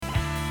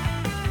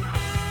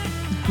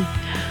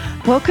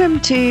Welcome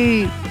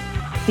to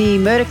the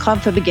Murder Club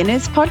for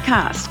Beginners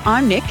podcast.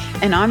 I'm Nick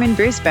and I'm in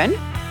Brisbane.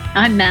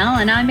 I'm Mel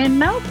and I'm in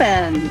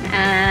Melbourne,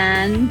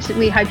 and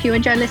we hope you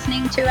enjoy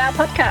listening to our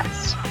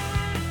podcast.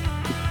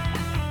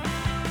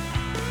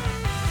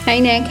 Hey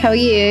Nick, how are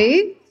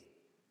you?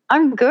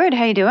 I'm good.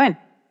 How you doing?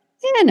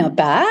 Yeah, not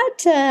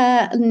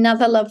bad.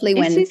 Another lovely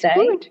Wednesday. Is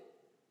good.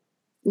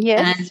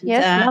 Yes,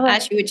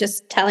 As you were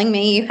just telling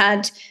me, you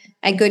had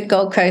a good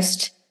Gold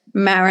Coast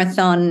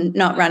marathon,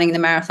 not running the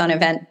marathon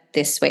event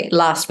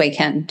last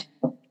weekend.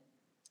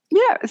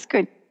 Yeah, it was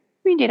good.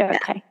 We did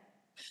okay.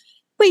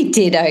 We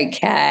did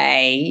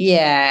okay.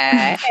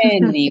 Yeah.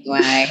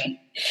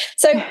 Anyway.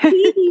 So have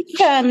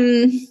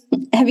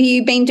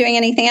you been doing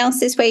anything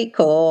else this week,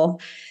 or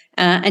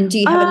and do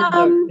you have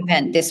another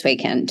event this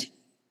weekend?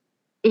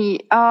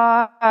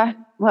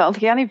 Well,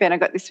 the only event I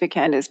got this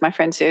weekend is my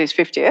friend Sue's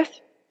 50th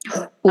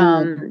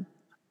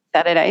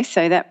Saturday.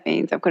 So that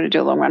means I've got to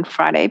do a long run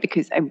Friday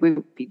because I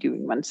won't be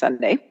doing one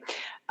Sunday.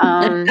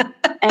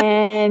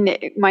 And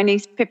my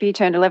niece Pippi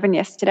turned 11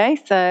 yesterday,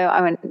 so I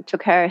went and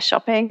took her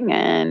shopping,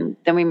 and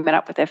then we met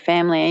up with her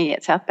family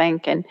at South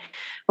Bank and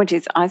went to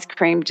this ice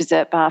cream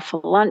dessert bar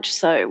for lunch.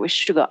 So it was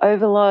sugar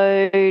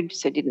overload,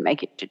 so didn't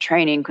make it to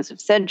training because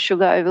of said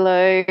sugar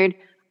overload,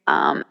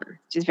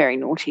 which is very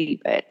naughty,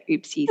 but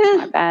oopsies,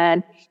 my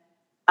bad.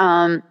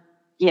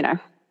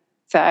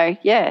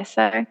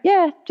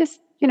 Just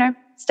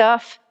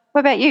stuff. What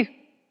about you?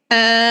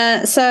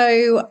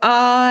 So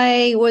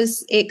I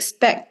was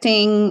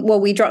expecting,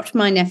 we dropped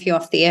my nephew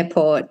off the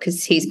airport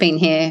because he's been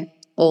here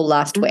all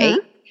last week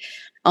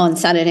on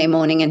Saturday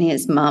morning, and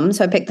his mum.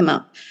 So I picked them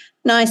up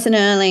nice and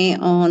early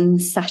on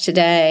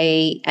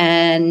Saturday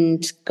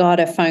and got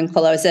a phone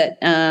call. I was at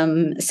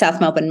South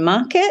Melbourne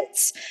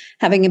Markets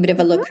having a bit of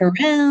a look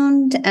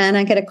around, and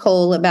I get a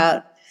call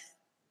about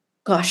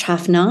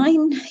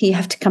 9:30. You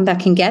have to come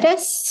back and get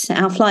us.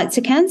 Our flights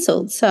are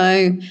cancelled.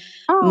 So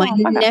my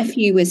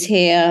nephew was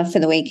here for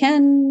the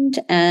weekend,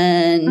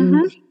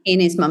 and he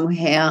and his mum were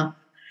here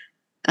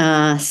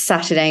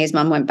Saturday. His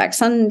mum went back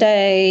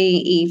Sunday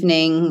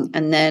evening,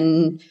 and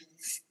then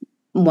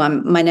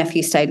my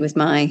nephew stayed with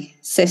my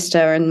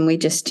sister, and we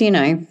just,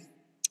 did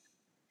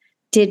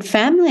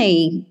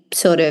family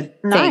sort of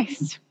nice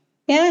thing.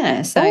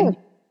 Yeah, so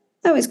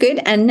that was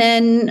good. And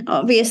then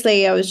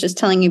obviously I was just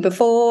telling you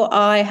before,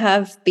 I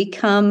have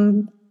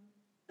become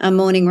a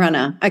morning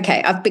runner.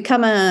 Okay, I've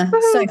become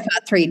so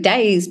far 3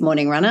 days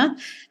morning runner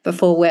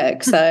before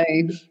work. So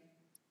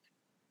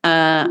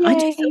I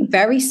just feel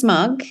very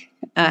smug,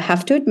 I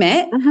have to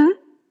admit.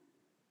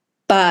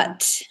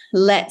 But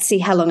let's see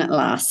how long it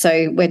lasts.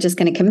 So we're just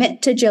going to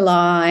commit to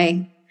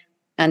July,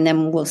 and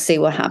then we'll see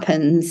what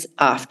happens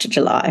after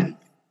July.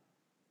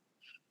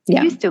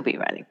 Yeah. You'll still be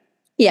running.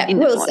 Yeah,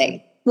 we'll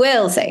see.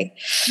 We'll see.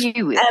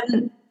 You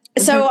will.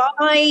 So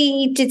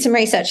I did some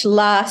research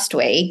last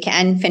week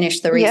and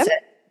finished the research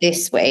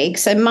this week.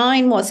 So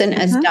mine wasn't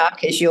as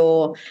dark as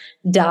your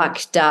dark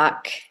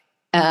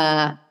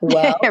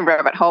world.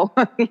 Rabbit hole.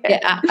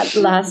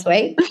 Last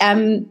week.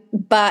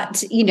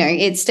 But,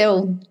 it's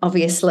still,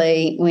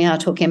 obviously, we are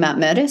talking about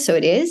murder, so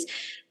it is.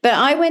 But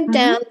I went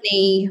down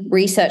the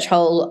research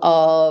hole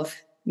of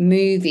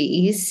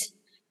movies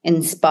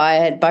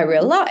inspired by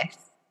real life.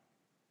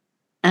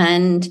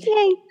 And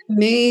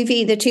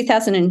the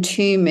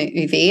 2002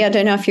 movie, I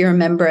don't know if you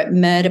remember it,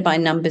 Murder by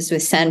Numbers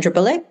with Sandra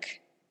Bullock.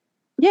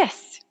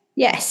 Yes.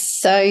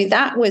 So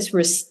that was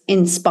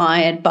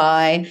inspired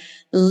by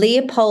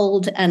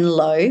Leopold and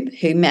Loeb,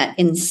 who met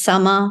in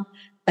summer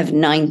of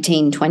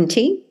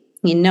 1920.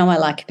 I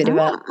like a bit of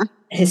a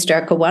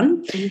historical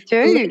one. You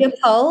do.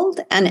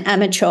 Leopold, an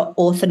amateur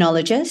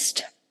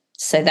ornithologist.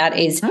 So that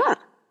is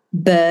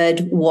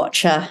bird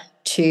watcher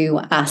to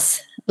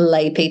us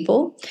lay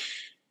people.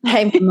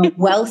 Came from a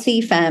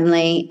wealthy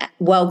family,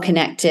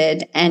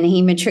 well-connected, and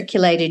he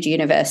matriculated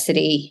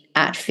university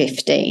at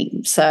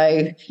 15.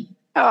 So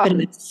bit of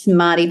a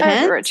smarty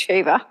pants.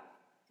 Overachiever.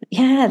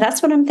 Yeah,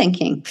 that's what I'm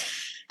thinking.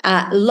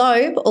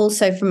 Loeb,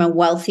 also from a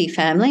wealthy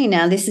family.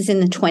 Now, this is in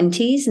the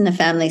 20s, and the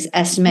family's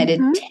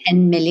estimated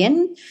 10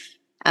 million.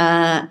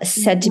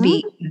 Said to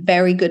be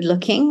very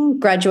good-looking,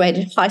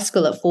 graduated high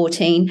school at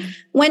 14,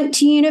 went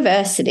to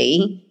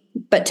university,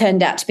 but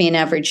turned out to be an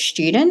average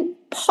student,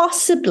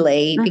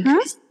 possibly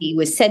because he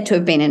was said to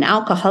have been an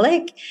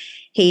alcoholic.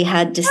 He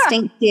had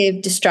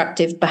distinctive,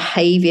 destructive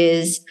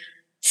behaviors,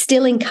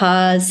 stealing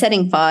cars,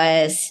 setting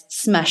fires,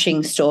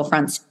 smashing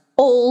storefronts,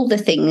 all the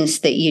things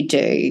that you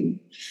do.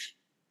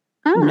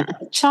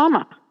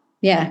 Charmer.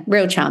 Yeah,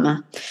 real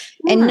charmer.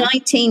 In the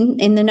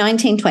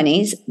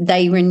 1920s,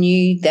 they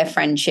renewed their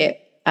friendship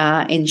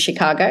in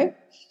Chicago.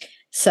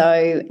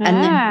 So,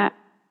 and then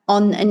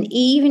on an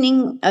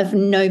evening of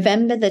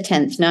November the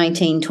 10th,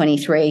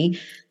 1923,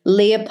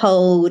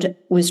 Leopold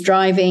was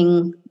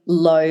driving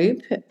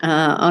Loeb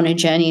on a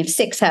journey of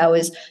 6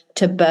 hours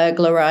to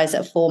burglarize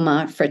a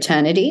former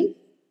fraternity.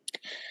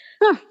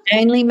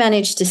 Only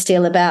managed to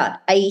steal about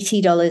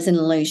 $80 in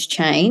loose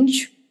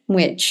change,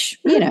 which,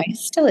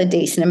 is still a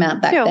decent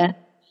amount back then.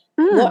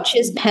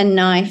 Watches,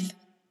 penknife,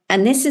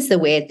 and this is the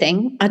weird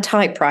thing, a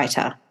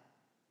typewriter.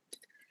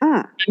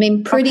 Mm. I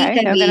mean, pretty Okay,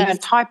 they're heavy. going to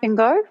type and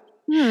go?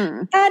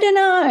 I don't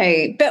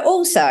know. But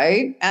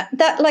also,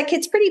 that like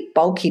it's pretty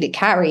bulky to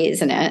carry,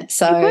 isn't it? It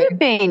So, would have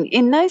been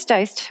in those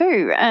days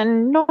too,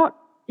 and not,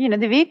 the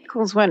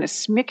vehicles weren't as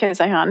slick as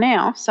they are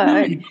now.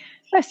 So,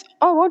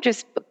 I'll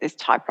just put this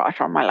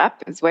typewriter on my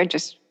lap as we're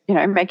just,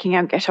 making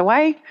our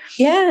getaway.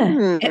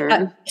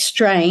 yeah,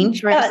 strange.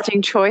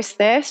 Interesting choice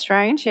there.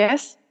 Strange,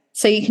 yes.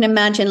 So you can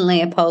imagine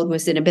Leopold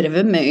was in a bit of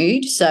a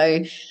mood.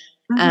 So,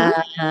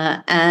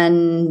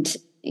 and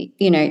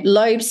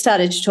Loeb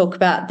started to talk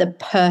about the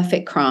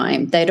perfect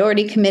crime. They'd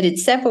already committed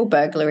several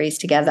burglaries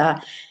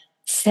together,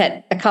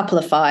 set a couple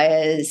of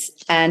fires,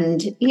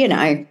 and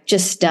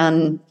just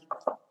done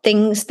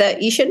things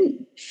that you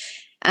shouldn't.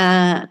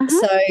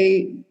 So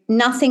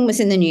nothing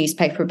was in the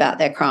newspaper about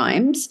their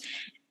crimes,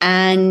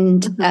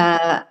 and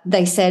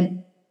they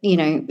said,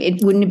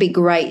 it wouldn't be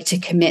great to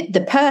commit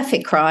the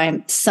perfect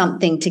crime,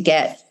 something to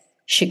get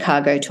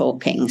Chicago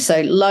talking.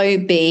 So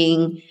Loeb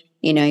being,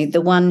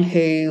 the one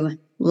who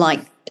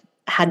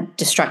had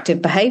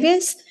destructive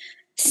behaviors.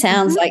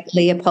 Sounds like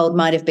Leopold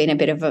might have been a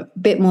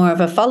bit more of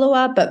a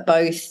follower, but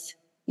both,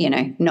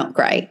 not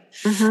great.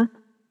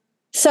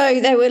 So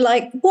they were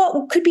like,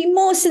 what could be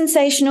more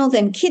sensational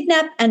than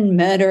kidnap and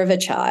murder of a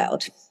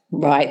child?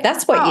 Right.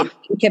 That's what you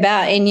think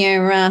about in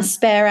your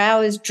spare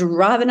hours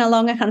driving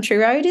along a country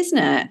road, isn't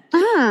it?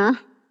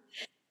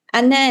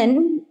 And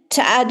then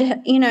to add,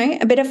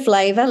 a bit of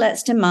flavour,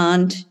 let's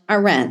demand a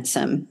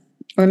ransom.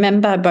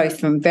 Remember, both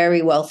from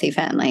very wealthy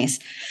families.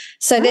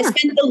 So they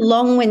spent the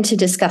long winter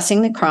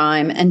discussing the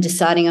crime and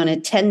deciding on a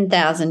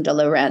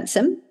 $10,000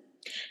 ransom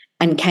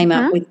and came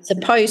up with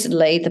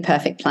supposedly the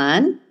perfect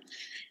plan.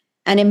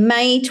 And in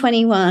May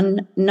 21,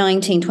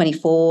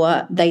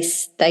 1924,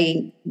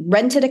 they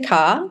rented a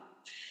car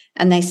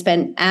and they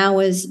spent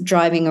hours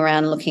driving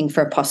around looking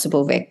for a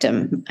possible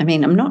victim. I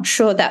mean, I'm not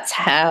sure that's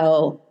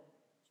how,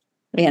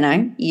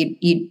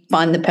 you'd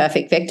find the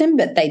perfect victim,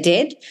 but they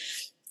did.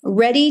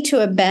 Ready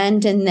to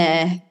abandon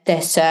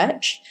their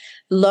search,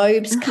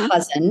 Loeb's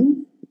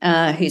cousin,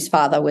 whose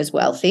father was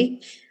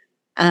wealthy,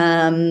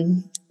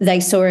 they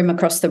saw him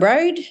across the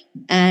road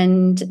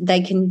and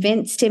they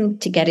convinced him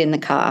to get in the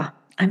car.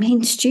 I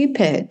mean,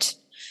 stupid.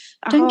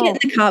 Don't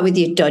get in the car with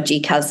your dodgy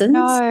cousins.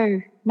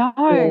 No.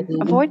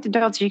 Avoid the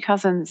dodgy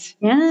cousins.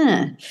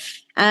 Yeah.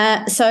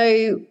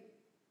 So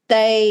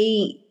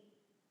they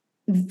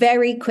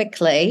very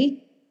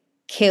quickly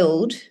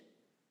killed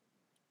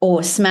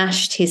or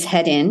smashed his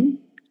head in,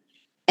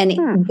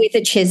 and with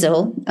a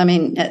chisel. I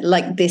mean,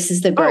 this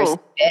is the gross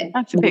bit.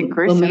 That's a bit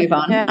gruesome. We'll move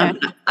on. Yeah.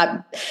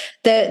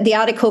 The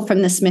article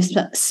from the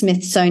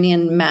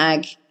Smithsonian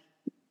Mag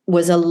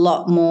was a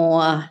lot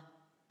more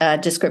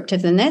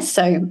descriptive than this,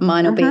 so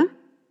mine will be.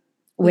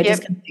 We're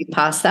just going to move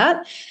past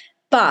that.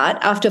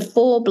 But after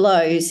 4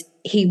 blows,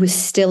 he was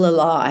still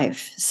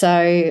alive. So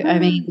I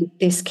mean,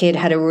 this kid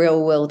had a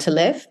real will to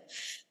live.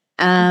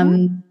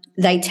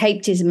 They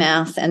taped his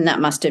mouth, and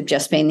that must have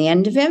just been the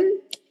end of him.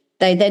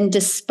 They then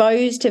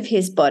disposed of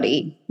his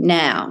body.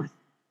 Now,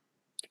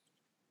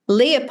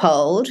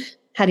 Leopold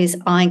had his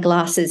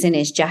eyeglasses in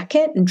his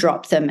jacket and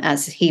dropped them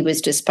as he was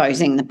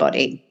disposing the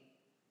body.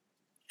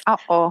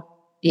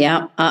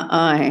 Yeah,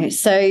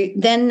 So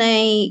then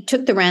they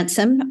took the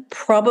ransom,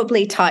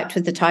 probably typed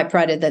with the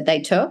typewriter that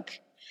they took.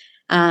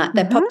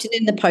 They popped it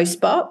in the post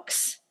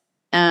box.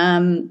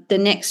 The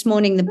next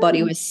morning, the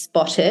body was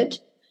spotted,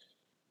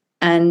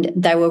 and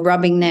they were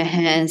rubbing their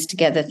hands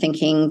together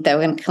thinking they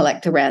were going to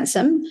collect the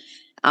ransom.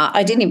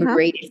 I didn't even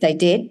read if they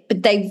did,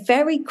 but they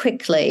very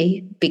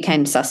quickly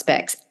became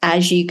suspects,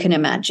 as you can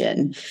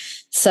imagine.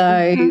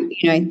 So,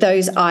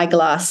 those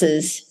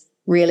eyeglasses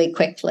really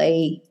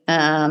quickly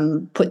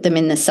put them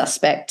in the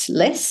suspect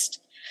list.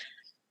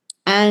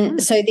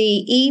 And so the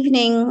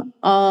evening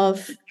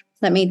of,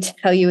 let me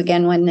tell you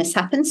again when this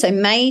happened. So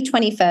May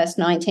 21st,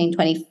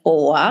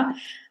 1924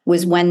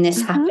 was when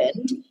this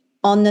happened.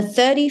 On the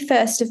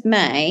 31st of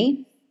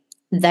May,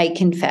 they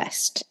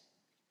confessed.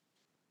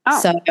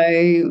 So,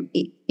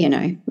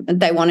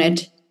 they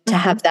wanted to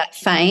have that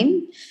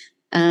fame,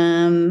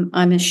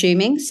 I'm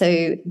assuming.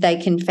 So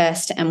they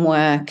confessed and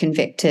were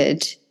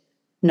convicted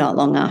not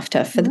long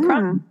after for the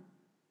crime.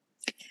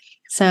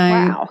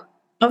 So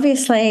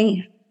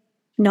obviously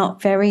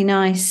not very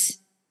nice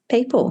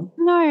people.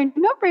 No,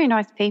 not very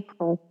nice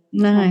people.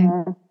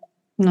 No.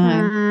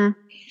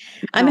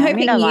 I'm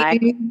hoping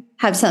you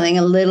have something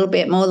a little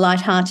bit more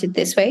lighthearted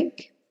this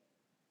week.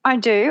 I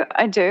do.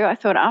 I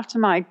thought after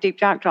my deep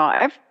dark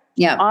drive,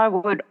 I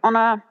would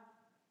honour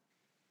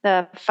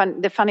the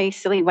funny,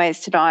 silly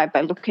ways to die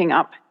by looking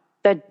up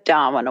the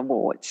Darwin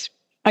Awards.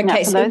 Okay,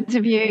 now, for those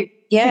of you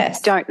who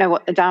don't know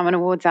what the Darwin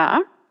Awards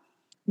are,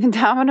 the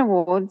Darwin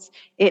Awards,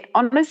 it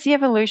honours the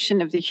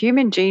evolution of the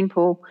human gene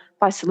pool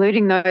by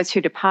saluting those who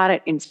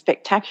departed in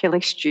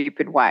spectacularly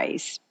stupid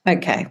ways.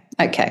 Okay.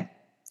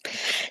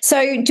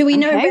 So do we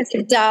know where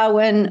the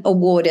Darwin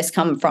Award has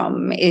come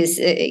from? Is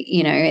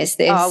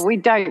this? Oh, we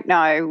don't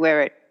know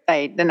where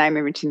the name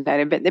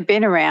originated, but they've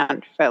been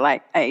around for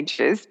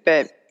ages.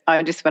 But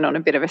I just went on a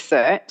bit of a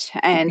search,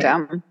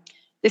 and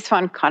this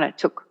one kind of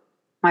took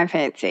my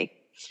fancy.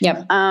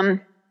 Yep.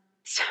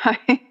 So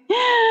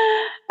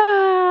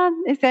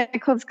is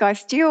that called this guy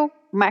Steele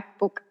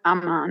MacBook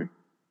Aman?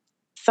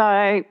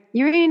 So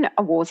you're in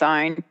a war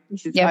zone.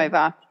 This is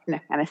over in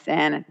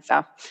Afghanistan and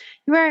stuff.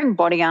 You're wearing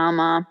body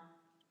armor,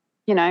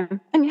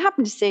 and you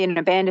happen to see an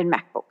abandoned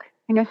MacBook,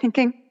 and you're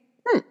thinking,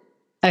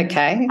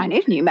 okay, I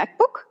need a new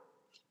MacBook,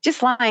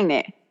 just lying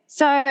there.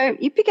 So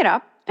you pick it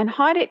up and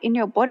hide it in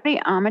your body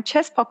armor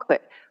chest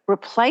pocket,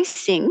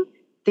 replacing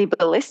the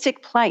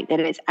ballistic plate that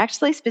is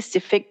actually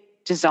specifically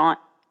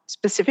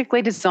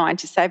designed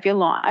to save your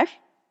life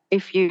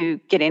if you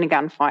get in a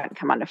gunfight and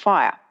come under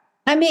fire.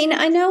 I mean,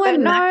 I know a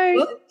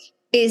MacBook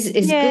is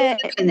good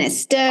and they're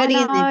sturdy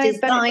and they're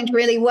designed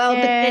really well,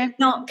 but they're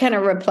not going to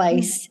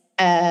replace,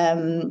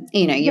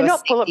 your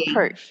not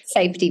bulletproof.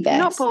 Safety vest.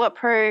 You're not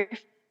bulletproof.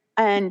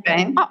 And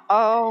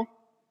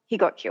he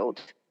got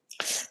killed.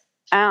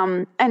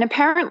 And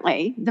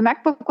apparently the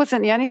MacBook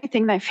wasn't the only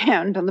thing they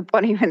found on the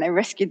body when they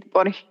rescued the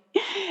body.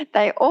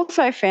 They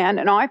also found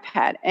an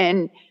iPad,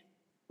 and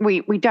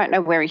we don't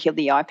know where he hid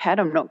the iPad.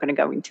 I'm not going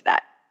to go into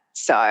that.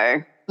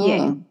 So,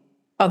 yeah.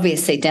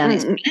 Obviously down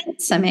his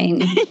pants. I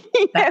mean,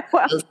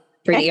 was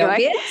pretty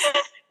obvious.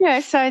 Yeah,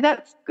 so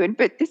that's good.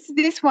 But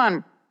this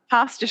one,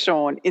 Pastor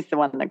Sean, is the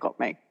one that got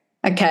me.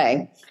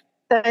 Okay.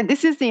 So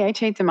this is the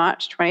 18th of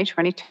March,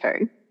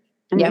 2022.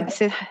 And this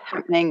is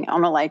happening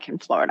on a lake in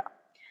Florida.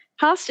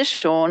 Pastor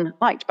Sean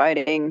liked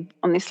boating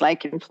on this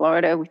lake in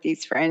Florida with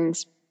his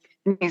friends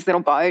in his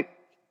little boat,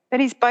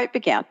 but his boat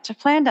began to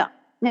flounder.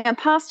 Now,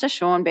 Pastor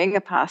Sean, being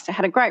a pastor,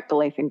 had a great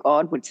belief in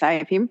God would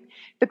save him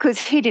because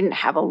he didn't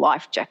have a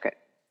life jacket.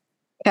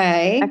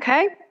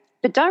 Okay?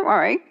 But don't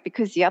worry,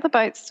 because the other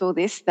boats saw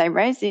this, they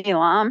raised the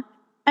alarm,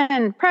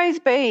 and praise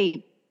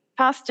be,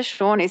 Pastor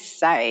Sean is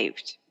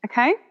saved.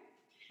 Okay?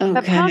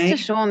 But Pastor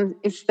Sean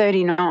is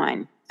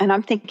 39, and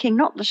I'm thinking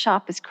not the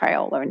sharpest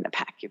Crayola in the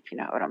pack, if you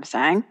know what I'm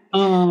saying.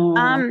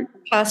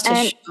 Pastor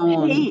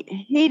Sean.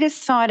 He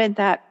decided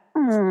that,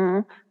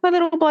 my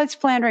little boat's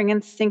floundering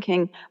and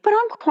sinking, but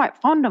I'm quite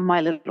fond of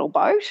my little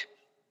boat.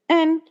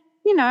 And,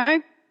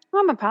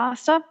 I'm a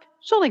pastor.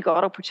 Surely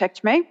God will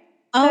protect me.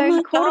 So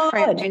he called a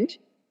friend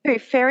who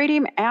ferried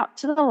him out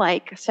to the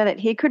lake so that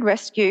he could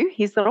rescue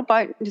his little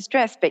boat in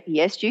distress. But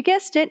yes, you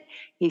guessed it,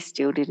 he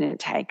still didn't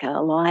take a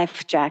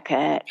life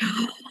jacket.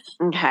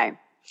 Okay.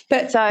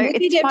 But so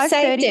it's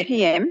 5:30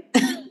 p.m.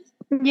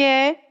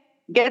 Yeah,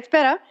 gets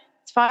better.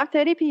 It's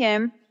 5:30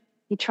 p.m.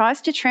 He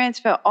tries to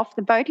transfer off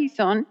the boat he's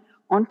on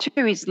onto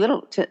his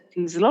little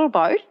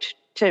boat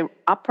to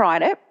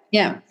upright it.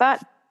 Yeah.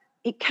 But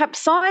it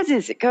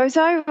capsizes. It goes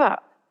over.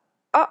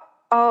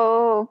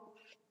 Uh-oh.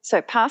 So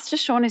Pastor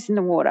Sean is in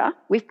the water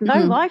with no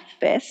life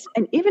vest,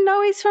 and even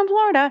though he's from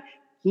Florida,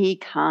 he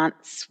can't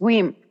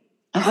swim.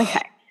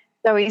 Okay.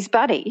 So his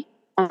buddy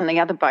on the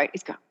other boat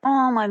is going,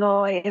 oh, my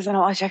God, he has a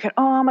life jacket.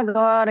 Oh, my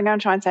God, I'm going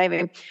to try and save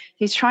him.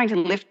 He's trying to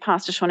lift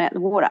Pastor Sean out of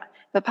the water,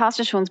 but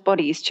Pastor Sean's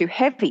body is too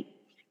heavy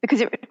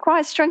because it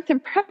requires strength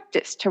and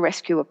practice to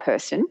rescue a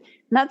person.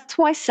 And that's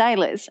why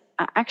sailors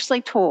are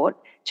actually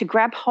taught to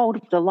grab hold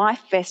of the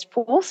life vest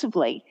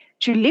forcibly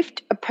to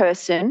lift a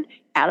person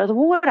out of the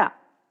water.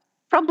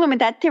 Problem with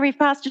that theory,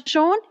 Pastor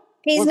Sean?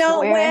 He's not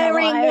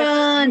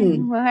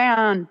wearing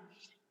one.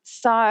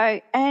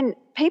 So, and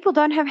people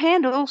don't have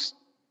handles.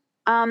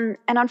 And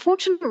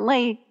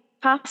unfortunately,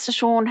 Pastor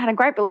Sean had a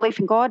great belief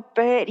in God,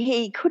 but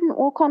he couldn't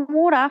walk on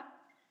water.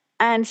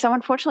 And so,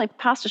 unfortunately,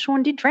 Pastor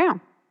Sean did drown.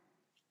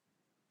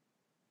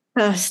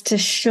 Pastor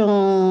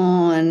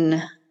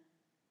Sean.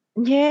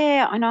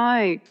 Yeah, I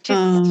know.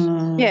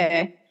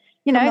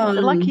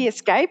 Like he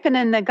escaped and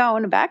then they go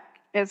on the back.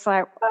 It's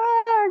like,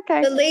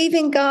 okay. Believe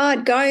in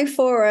God, go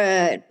for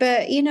it.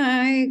 But,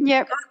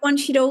 God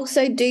wants you to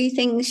also do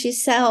things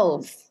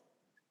yourself.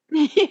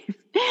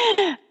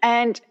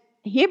 And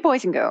here,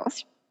 boys and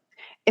girls,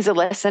 is a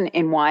lesson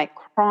in why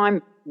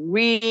crime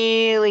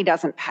really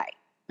doesn't pay.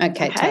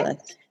 Okay, tell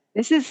us.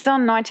 This is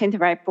on 19th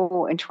of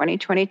April in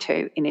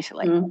 2022 in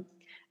Italy.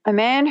 A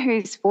man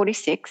who's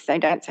 46, they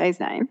don't say his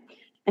name,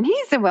 and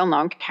he's a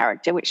well-known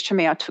character, which to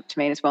me I took to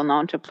mean as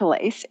well-known to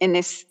police in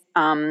this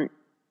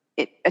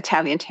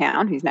Italian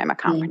town whose name I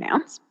can't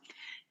pronounce.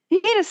 He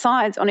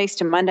decides on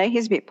Easter Monday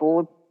he's a bit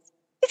bored.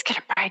 He's going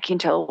to break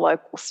into a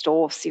local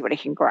store, see what he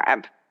can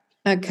grab.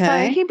 Okay.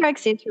 So he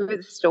breaks into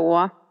the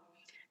store,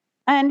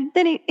 and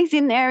then he's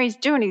in there, he's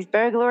doing his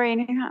burglary,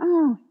 and he's like,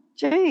 oh,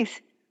 geez,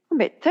 I'm a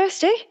bit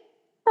thirsty.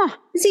 Oh,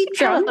 is he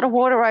drunk? Pallet of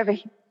water over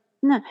here.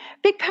 No,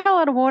 big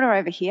pallet of water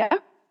over here.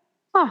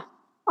 Oh,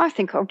 I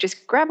think I'll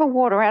just grab a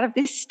water out of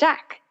this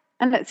stack.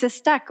 And it's a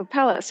stack of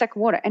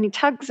water. And he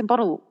tugs at the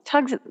bottle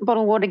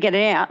of water to get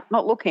it out,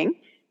 not looking.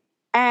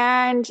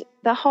 And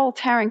the whole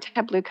towering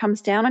tableau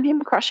comes down on him,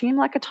 crushing him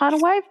like a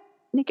tidal wave,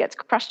 and he gets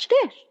crushed to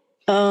death.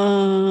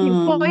 The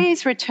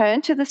employees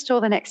return to the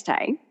store the next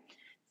day,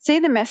 see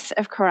the mess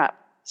of corrupt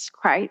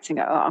crates and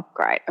go, oh,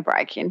 great, a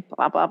break-in,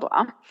 blah, blah,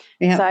 blah.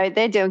 Yep. So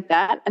they're doing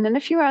that. And then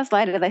a few hours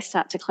later, they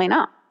start to clean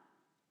up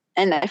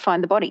and they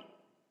find the body.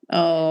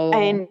 Oh.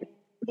 And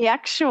the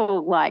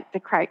actual, like, the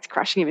crates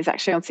crushing him is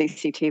actually on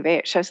CCTV.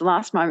 It shows the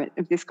last moment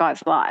of this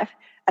guy's life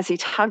as he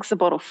tugs the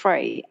bottle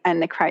free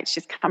and the crates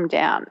just come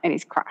down and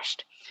he's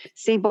crushed.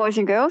 See, boys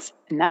and girls,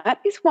 and that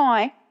is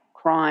why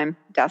crime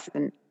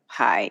doesn't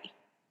pay.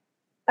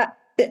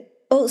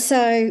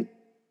 Also,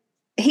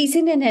 he's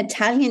in an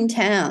Italian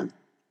town,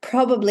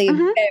 probably a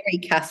very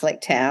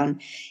Catholic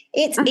town.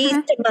 It's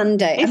Easter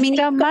Monday. Easter you've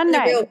got Monday.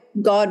 the real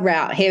God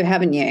route here,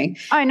 haven't you?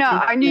 I know.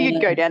 I knew you'd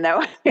go down that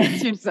way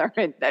as soon as I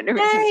read that.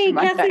 Hey,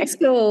 Catholic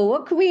school,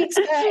 what can we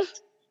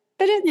expect?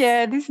 But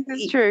this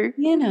is true.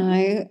 You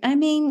know,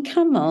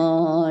 come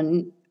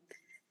on.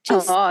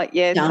 So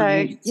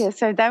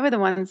they were the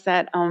ones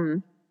that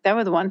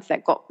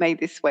got me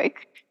this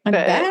week.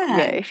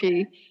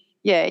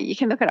 You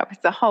can look it up.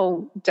 It's the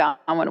whole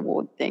Darwin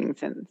Award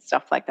things and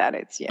stuff like that.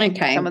 It's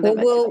okay. Some of them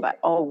are just like,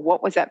 oh,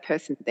 what was that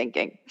person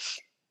thinking?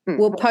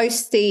 We'll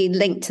post the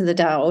link to the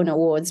Darwin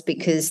Awards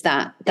because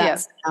that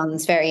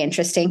sounds very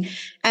interesting.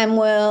 And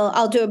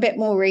I'll do a bit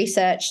more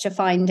research to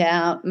find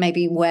out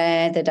maybe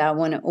where the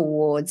Darwin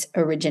Awards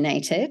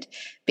originated,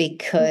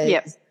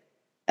 because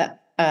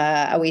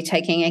are we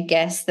taking a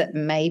guess that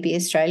maybe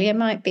Australia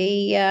might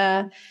be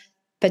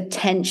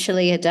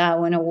potentially a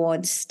Darwin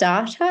Award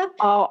starter?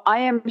 Oh, I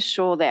am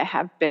sure there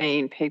have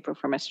been people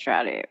from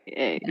Australia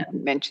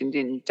mentioned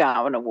in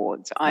Darwin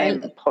Awards. I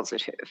am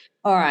positive.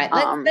 All right,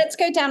 let's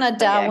go down a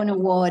Darwin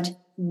Award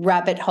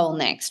rabbit hole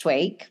next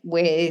week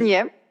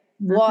with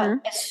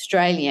what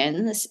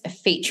Australians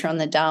feature on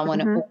the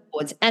Darwin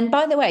Awards. And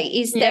by the way,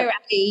 is there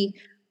a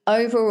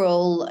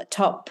overall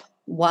top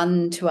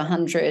 1 to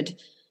 100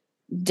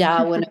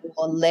 Darwin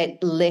Award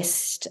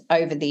list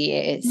over the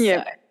years?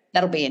 So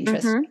that'll be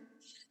interesting.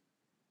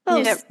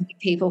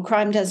 People,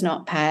 crime does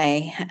not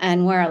pay,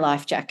 and wear a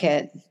life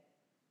jacket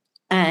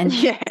and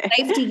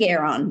safety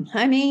gear on.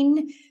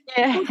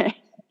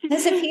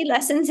 There's a few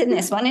lessons in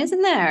this one,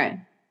 isn't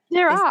there?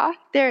 There are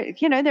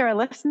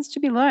lessons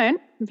to be learned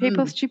from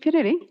people's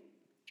stupidity.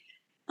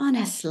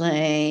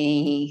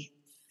 Honestly.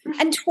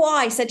 And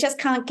twice, I just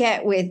can't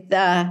get with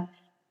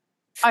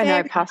I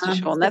know, Pastor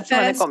Sean. That's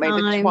when it got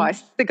me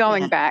twice. The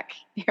going back,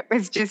 it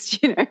was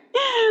just,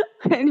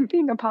 and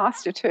being a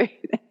pastor too.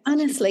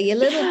 Honestly, your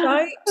little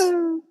boat,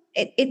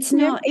 it's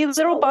not. Your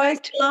little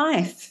boat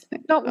life.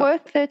 Not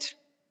worth it.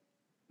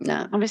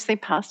 No. Obviously,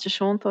 Pastor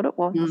Sean thought it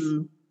was.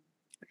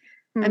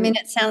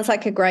 It sounds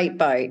like a great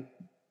boat,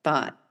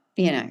 but,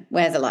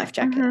 wear the life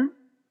jacket.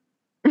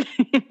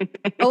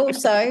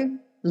 Also,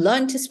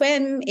 learn to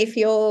swim if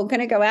you're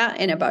going to go out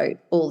in a boat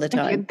all the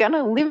time. If you're going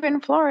to live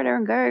in Florida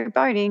and go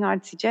boating,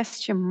 I'd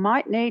suggest you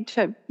might need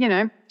to,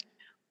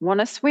 want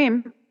to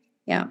swim.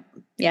 Yeah,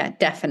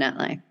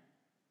 definitely.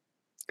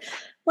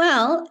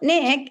 Well,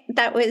 Nick,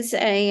 that was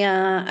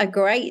a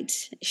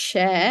great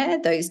share,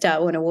 those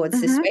Darwin Awards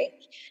this week,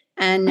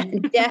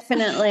 and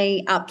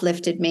definitely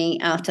uplifted me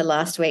after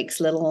last week's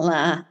little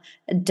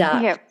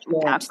dark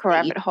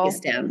rabbit hole.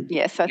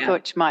 Yes, I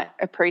thought you might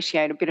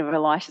appreciate a bit of a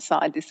lighter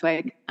side this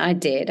week. I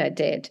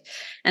did.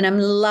 And I'm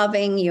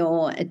loving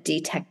your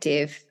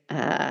detective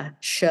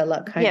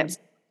Sherlock Holmes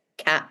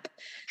cap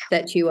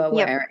that you are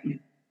wearing.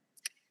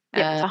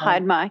 To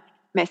hide my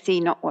messy,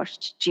 not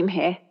washed gym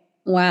hair.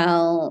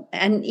 Well,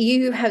 and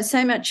you have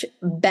so much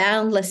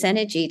boundless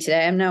energy today.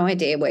 I have no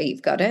idea where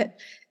you've got it.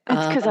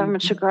 It's because I'm a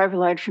sugar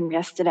overload from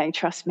yesterday,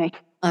 trust me.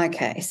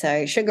 Okay,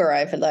 so sugar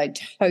overload,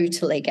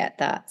 totally get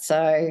that.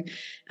 So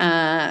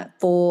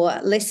for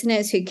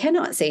listeners who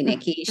cannot see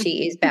Nikki,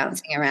 she is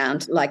bouncing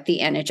around like the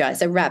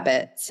Energizer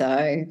rabbit.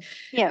 So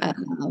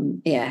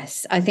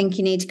yes, I think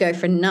you need to go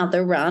for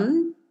another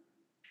run.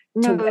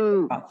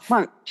 No,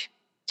 won't.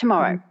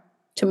 Tomorrow.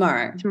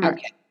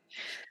 Okay.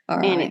 All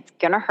right. And it's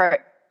going to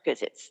hurt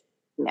because it's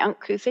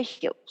Mount Cootha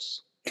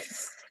Hills.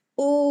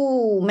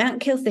 Oh,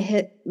 Mount Cootha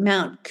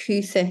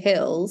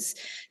Hills.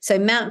 So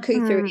Mount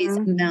Cootha is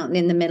a mountain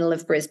in the middle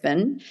of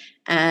Brisbane.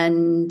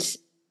 And,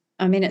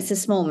 it's a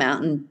small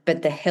mountain,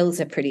 but the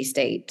hills are pretty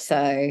steep.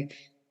 So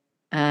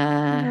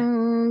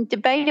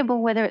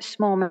debatable whether it's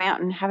small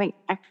mountain, having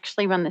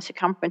actually run the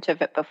circumference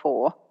of it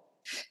before.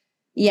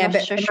 Yeah,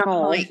 but from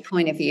a height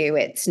point of view,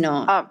 it's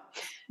not.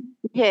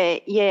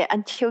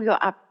 Until you're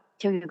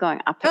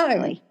going up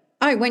it.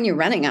 Oh, when you're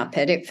running up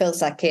it, it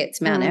feels like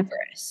it's Mount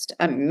Everest.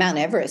 Mount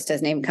Everest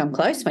doesn't even come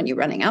close when you're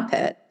running up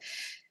it.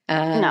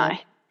 No.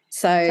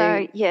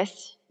 So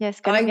yes,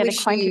 going to get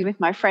acquainted with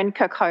my friend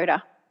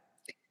Kokoda.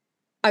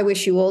 I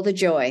wish you all the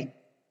joy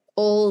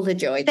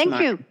tomorrow.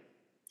 Thank you.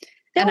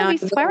 And I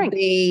will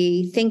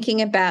be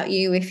thinking about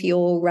you if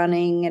you're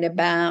running at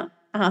about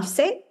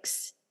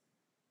 6:30.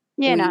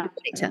 Yeah, no.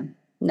 Later.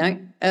 No,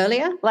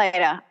 earlier?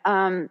 Later.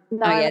 I'm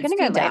going to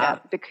go later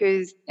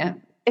because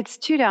it's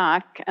too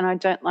dark and I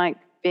don't like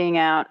being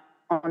out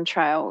on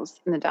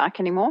trails in the dark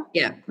anymore.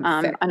 Yeah.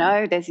 I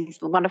know there's these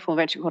wonderful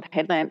electrical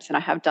headlamps and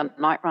I have done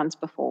night runs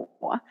before,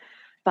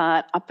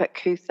 but up at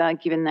Cootha,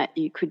 given that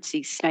you could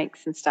see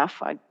snakes and stuff,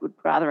 I would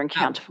rather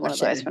encounter one of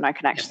those when I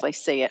can actually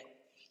see it.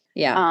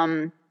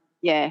 Yeah.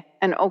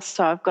 And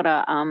also I've got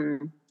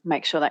to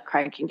make sure that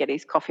Craig can get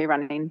his coffee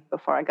running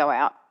before I go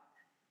out.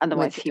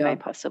 Otherwise, the he may dog.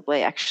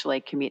 possibly actually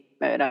commit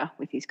murder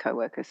with his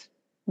co-workers.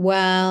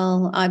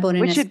 Well, I bought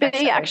an Which would be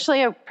espresso.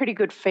 actually a pretty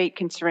good feat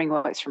considering he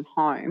works from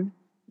home.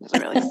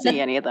 Doesn't really see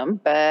any of them,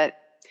 but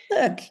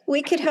Look,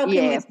 we could help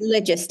him with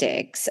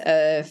logistics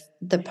of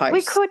the post.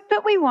 we could,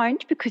 but we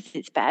won't because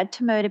it's bad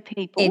to murder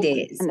people. It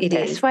is. And the It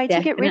best is, way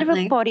to get rid of a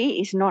definitely.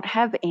 body is not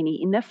have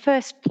any in the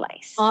first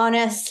place.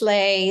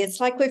 Honestly, it's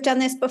like we've done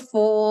this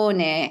before,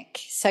 Nick.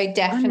 So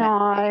definitely.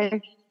 I know.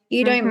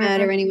 You don't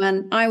murder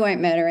anyone. I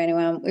won't murder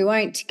anyone. We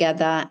won't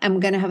together. And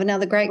we're going to have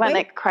another great Won't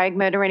week. let Craig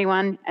murder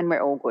anyone and we're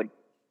all good.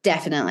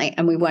 Definitely.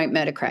 And we won't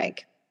murder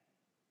Craig.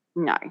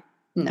 No.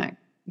 No.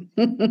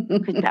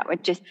 Because that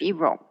would just be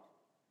wrong.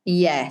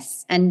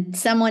 Yes. And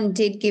someone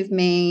did give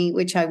me,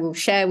 which I will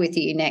share with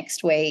you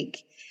next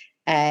week,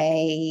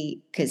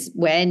 because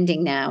we're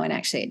ending now and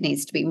actually it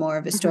needs to be more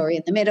of a story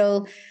in the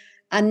middle.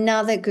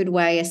 Another good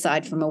way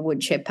aside from a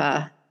wood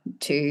chipper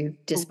to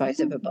dispose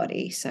of a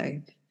body.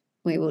 So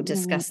we will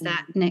discuss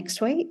that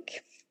next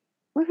week.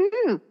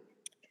 Woohoo.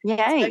 Yay.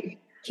 So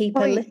keep a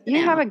listen.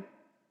 You have a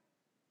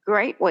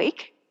great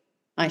week.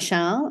 I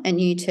shall, and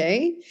you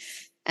too.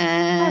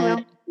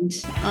 I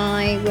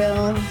I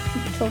will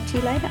talk to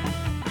you later.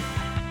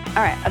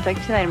 All right. I'll talk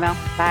to you later, Mel.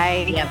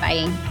 Bye. Yeah,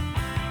 bye.